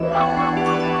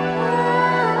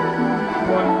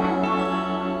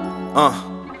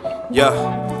Yeah.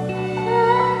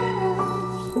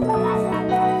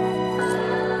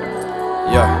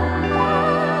 Yeah.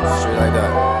 Straight like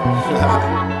that.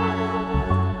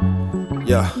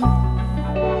 Yeah.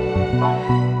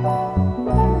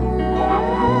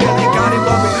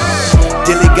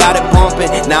 Dilly got it bumpin',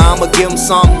 now I'ma give him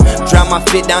something. Drown my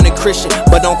fit down in Christian,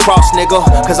 but don't cross, nigga,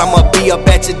 cause I'ma be up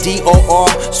at your DOR.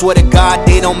 Swear to God,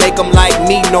 they don't make them like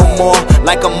me no more.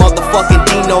 Like a motherfucking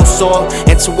dinosaur.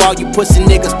 And to all you pussy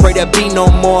niggas, pray there be no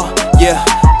more. Yeah,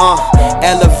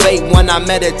 elevate when I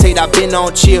meditate, I've been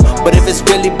on chill. But if it's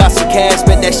really about some cash,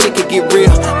 bet that shit could get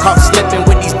real. Caught slipping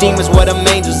with these demons, where them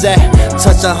angels at?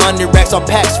 Touch 100 racks on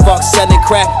packs, fuck selling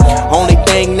crack. Only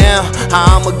thing now,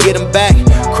 how I'ma get them back.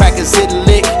 Crackers hit a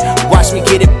lick, watch me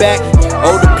get it back.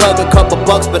 Owe the plug a couple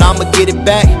bucks, but I'ma get it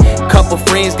back. Couple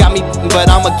friends got me, but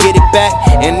I'ma get it back.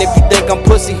 And if you think I'm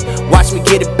pussy, watch me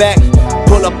get it back.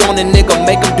 Pull up on a nigga,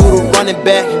 make him do the running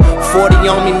back. 40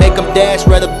 on me, make him dash,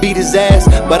 rather beat his ass.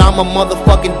 But I'm a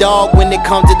motherfucking dog when it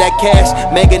comes to that cash.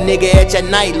 Make a nigga etch at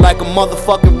night like a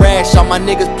motherfucking rash. All my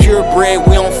niggas purebred,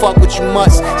 we don't fuck with you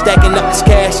much. Stacking up this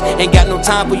cash, ain't got no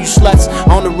time for you sluts.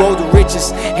 On the road to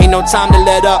riches, ain't no time to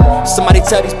let up. Somebody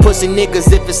tell these pussy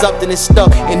niggas if it's up then it's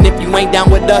stuck. And if you ain't down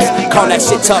with us, call that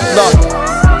shit tough luck.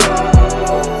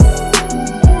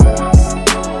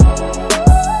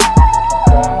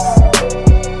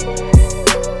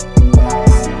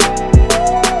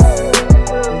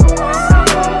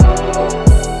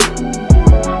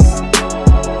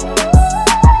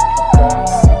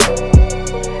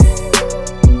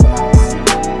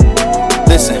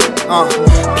 Listen,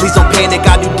 please don't panic,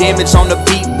 I do damage on the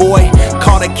beat, boy.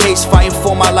 Caught a case fighting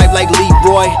for my life like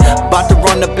Leroy. About to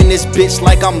run up in this bitch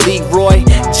like I'm Leroy.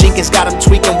 Jenkins got him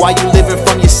tweaking while you living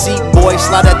from your seat, boy.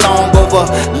 Slide that thong over,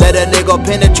 let a nigga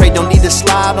penetrate. Don't need to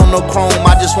slide on no chrome,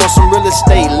 I just want some real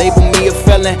estate. Label me a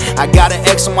felon, I got an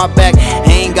X on my back,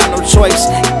 ain't got no choice.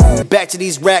 Back to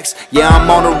these racks, yeah, I'm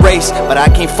on a race, but I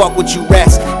can't fuck with you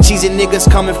rats. Cheesy niggas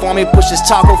coming for me, push this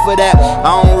taco for that.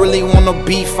 I don't really want no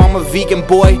beef, I'm a vegan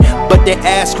boy. But they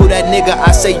ask who that nigga,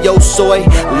 I say yo soy.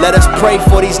 Let us pray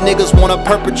for these niggas wanna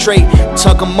perpetrate.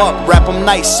 Tuck them up, wrap them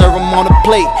nice, serve them on a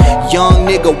plate. Young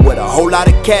nigga with a whole lot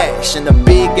of cash and a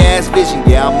big ass vision,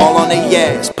 yeah, I'm all on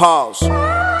their ass. Pause.